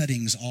small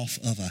cuttings off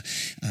of a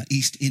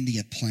East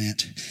India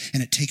plant.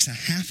 And it takes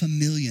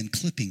 500,000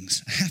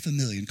 clippings,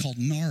 500,000 called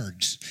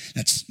nards.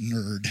 That's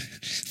nerd,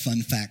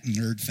 fun fact,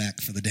 nerd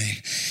fact for the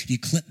day. You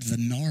clip the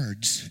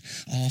nards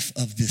off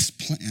of this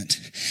plant,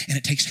 and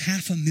it takes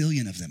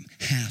 500,000 of them,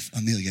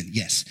 500,000,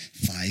 yes,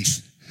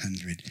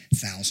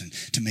 500,000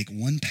 to make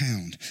 1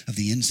 pound of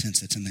the incense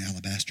that's in the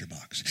alabaster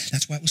box.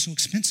 That's why it was so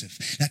expensive.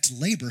 That's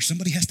labor.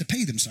 Somebody has to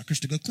pay them suckers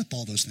to go clip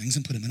all those things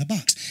and put them in a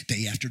box.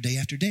 Day after day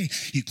after day.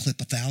 You clip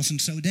 1,000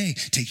 so a day.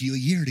 Take you a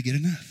year to get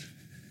enough.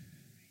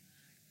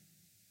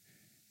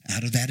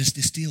 Out of that is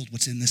distilled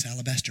what's in this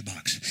alabaster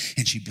box.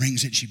 And she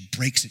brings it, she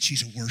breaks it.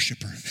 She's a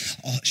worshiper.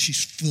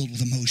 She's filled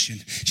with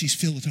emotion. She's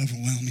filled with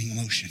overwhelming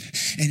emotion.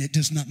 And it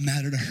does not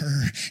matter to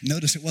her.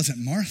 Notice it wasn't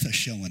Martha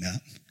showing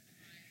up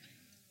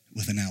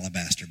with an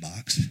alabaster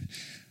box.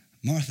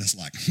 Martha's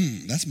like,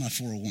 that's my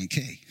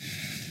 401k.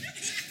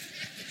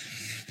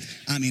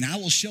 I mean, I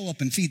will show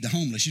up and feed the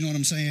homeless, you know what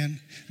I'm saying?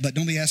 But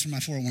don't be asking for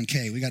my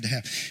 401k. We got to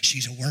have,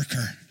 she's a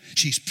worker.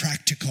 She's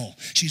practical.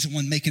 She's the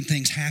one making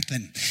things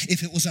happen.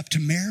 If it was up to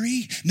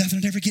Mary, nothing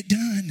would ever get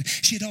done.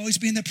 She'd always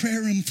be in the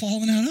prayer room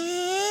falling out.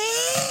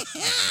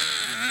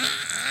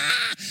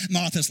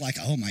 Martha's like,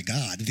 oh my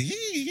God.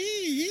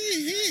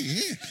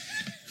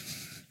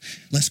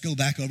 Let's go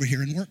back over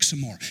here and work some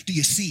more. Do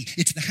you see?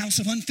 It's the house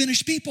of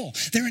unfinished people.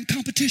 They're in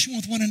competition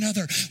with one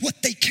another.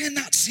 What they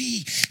cannot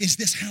see is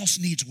this house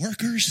needs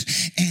workers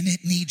and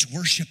it needs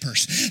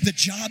worshipers. The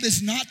job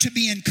is not to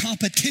be in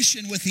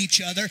competition with each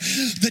other.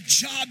 The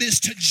job is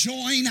to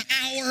join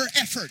our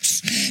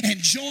efforts and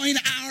join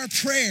our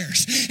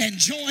prayers and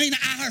join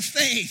our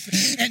faith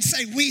and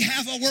say, we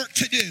have a work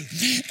to do.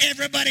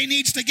 Everybody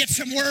needs to get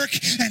some work,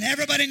 and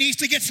everybody needs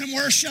to get some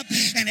worship,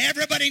 and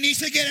everybody needs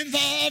to get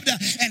involved,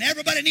 and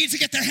everybody needs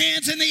to get their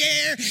hands in the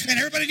air, and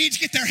everybody needs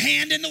to get their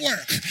hand in the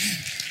work.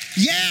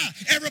 Yeah,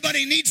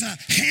 everybody needs a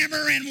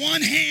hammer in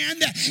one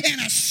hand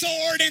and a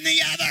sword in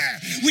the other.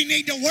 We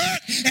need to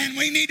work and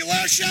we need to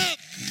worship.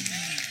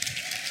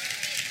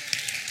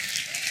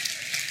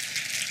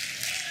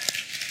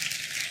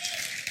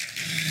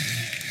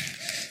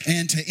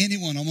 And to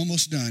anyone, I'm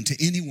almost done, to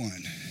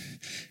anyone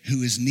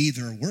who is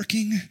neither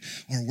working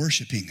or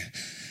worshiping,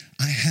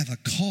 I have a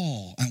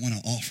call I want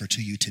to offer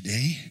to you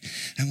today.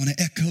 I want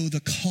to echo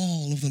the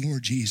call of the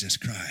Lord Jesus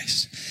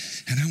Christ.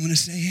 And I want to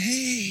say,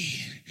 hey,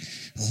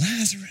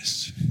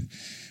 Lazarus,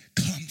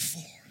 come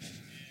forth.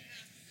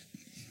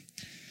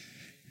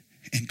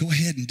 And go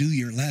ahead and do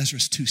your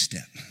Lazarus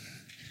two-step.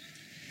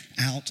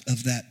 Out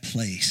of that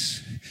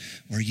place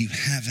where you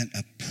haven't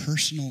a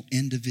personal,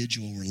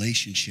 individual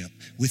relationship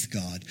with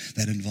God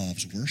that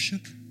involves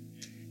worship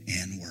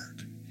and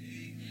work.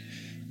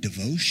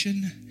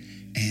 Devotion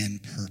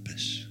and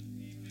purpose,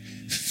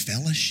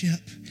 fellowship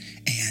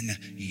and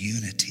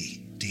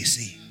unity. Do you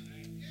see?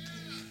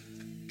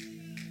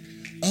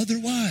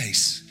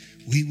 Otherwise,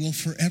 we will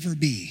forever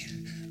be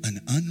an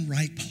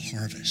unripe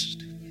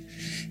harvest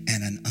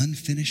and an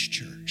unfinished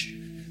church.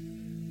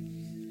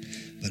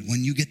 But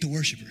when you get the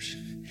worshipers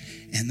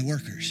and the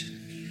workers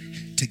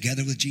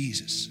together with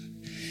Jesus,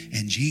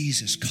 and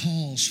Jesus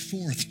calls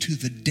forth to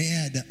the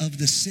dead of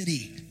the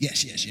city,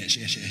 yes,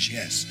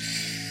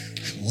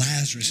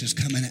 Lazarus is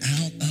coming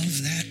out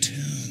of that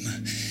tomb,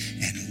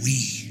 and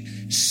we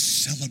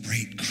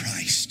celebrate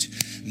Christ,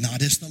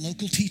 not as the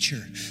local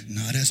teacher,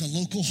 not as a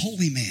local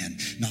holy man,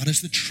 not as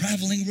the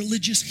traveling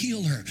religious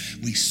healer.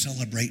 We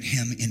celebrate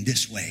him in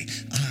this way.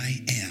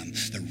 I am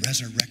the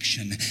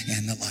resurrection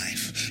and the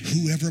life.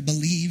 Whoever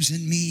believes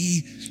in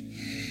me,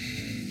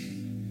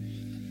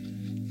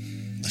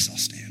 let's all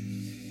stand.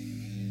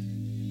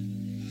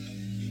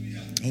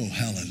 Oh,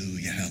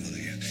 hallelujah, hallelujah.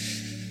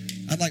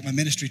 I'd like my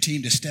ministry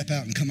team to step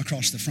out and come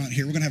across the front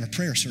here. We're going to have a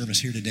prayer service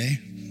here today.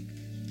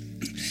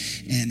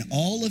 And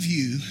all of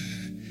you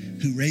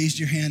who raised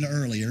your hand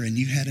earlier and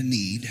you had a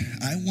need,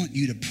 I want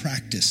you to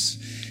practice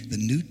the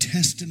New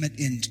Testament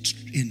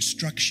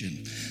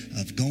instruction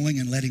of going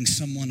and letting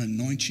someone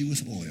anoint you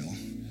with oil.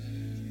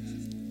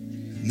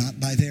 Not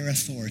by their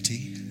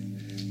authority,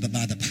 but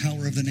by the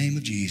power of the name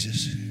of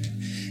Jesus.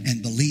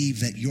 And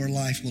believe that your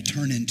life will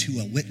turn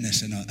into a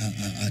witness and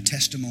a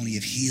testimony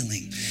of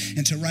healing.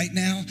 And so right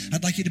now,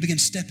 I'd like you to begin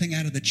stepping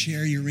out of the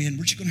chair you're in.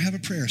 We're just going to have a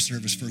prayer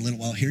service for a little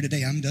while here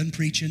today. I'm done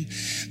preaching.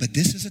 But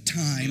this is a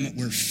time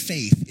where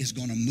faith is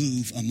going to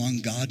move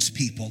among God's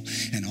people.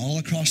 And all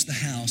across the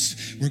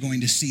house, we're going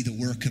to see the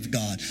work of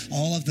God.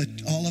 All of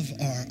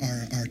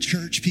our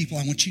church people,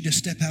 I want you to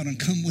step out and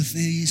come with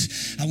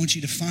these. I want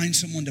you to find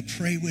someone to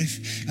pray with.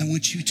 I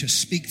want you to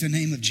speak the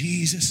name of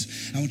Jesus.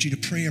 I want you to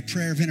pray a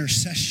prayer of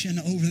intercession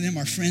over them.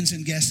 Our friends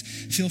and guests,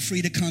 feel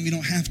free to come. You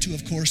don't have to,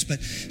 of course, but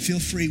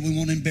feel free. We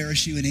won't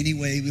embarrass you in any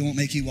way. We won't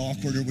make you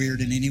awkward or weird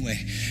in any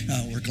way.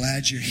 We're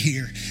glad you're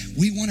here.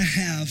 We want to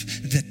have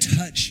the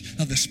touch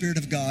of the Spirit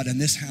of God in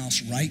this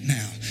house right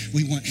now.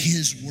 We want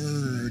His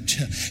Word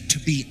to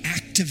be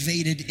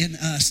activated in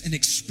us and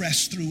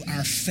expressed through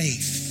our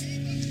faith.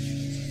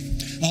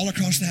 All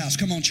across the house.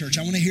 Come on, church.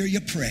 I want to hear you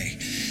pray.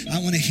 I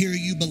want to hear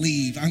you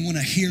believe. I want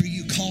to hear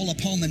you call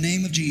upon the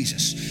name of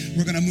Jesus.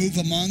 We're going to move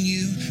among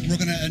you. We're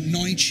going to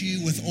anoint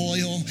you with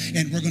oil,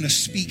 and we're going to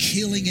speak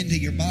healing into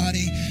your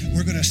body.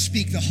 We're going to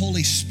speak the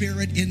Holy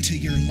Spirit into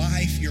your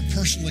life, your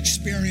personal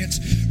experience.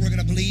 We're going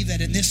to believe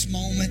that in this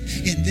moment,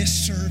 in this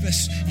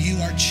service, you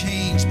are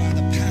changed by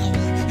the power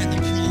and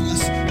the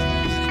promise.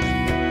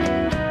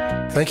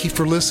 Thank you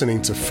for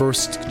listening to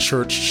First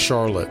Church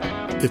Charlotte.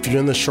 If you're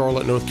in the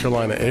Charlotte, North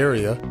Carolina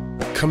area,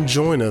 come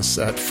join us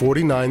at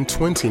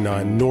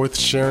 4929 North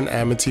Sharon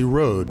Amity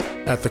Road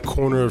at the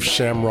corner of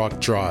Shamrock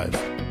Drive.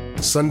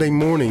 Sunday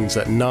mornings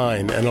at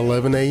 9 and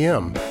 11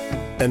 a.m.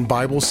 and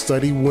Bible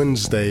study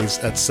Wednesdays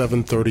at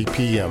 7:30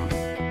 p.m.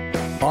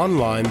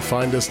 Online,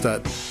 find us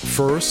at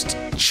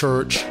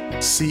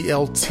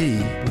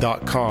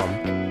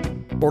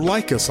firstchurchclt.com or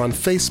like us on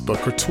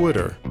Facebook or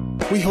Twitter.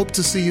 We hope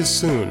to see you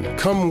soon.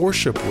 Come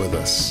worship with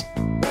us.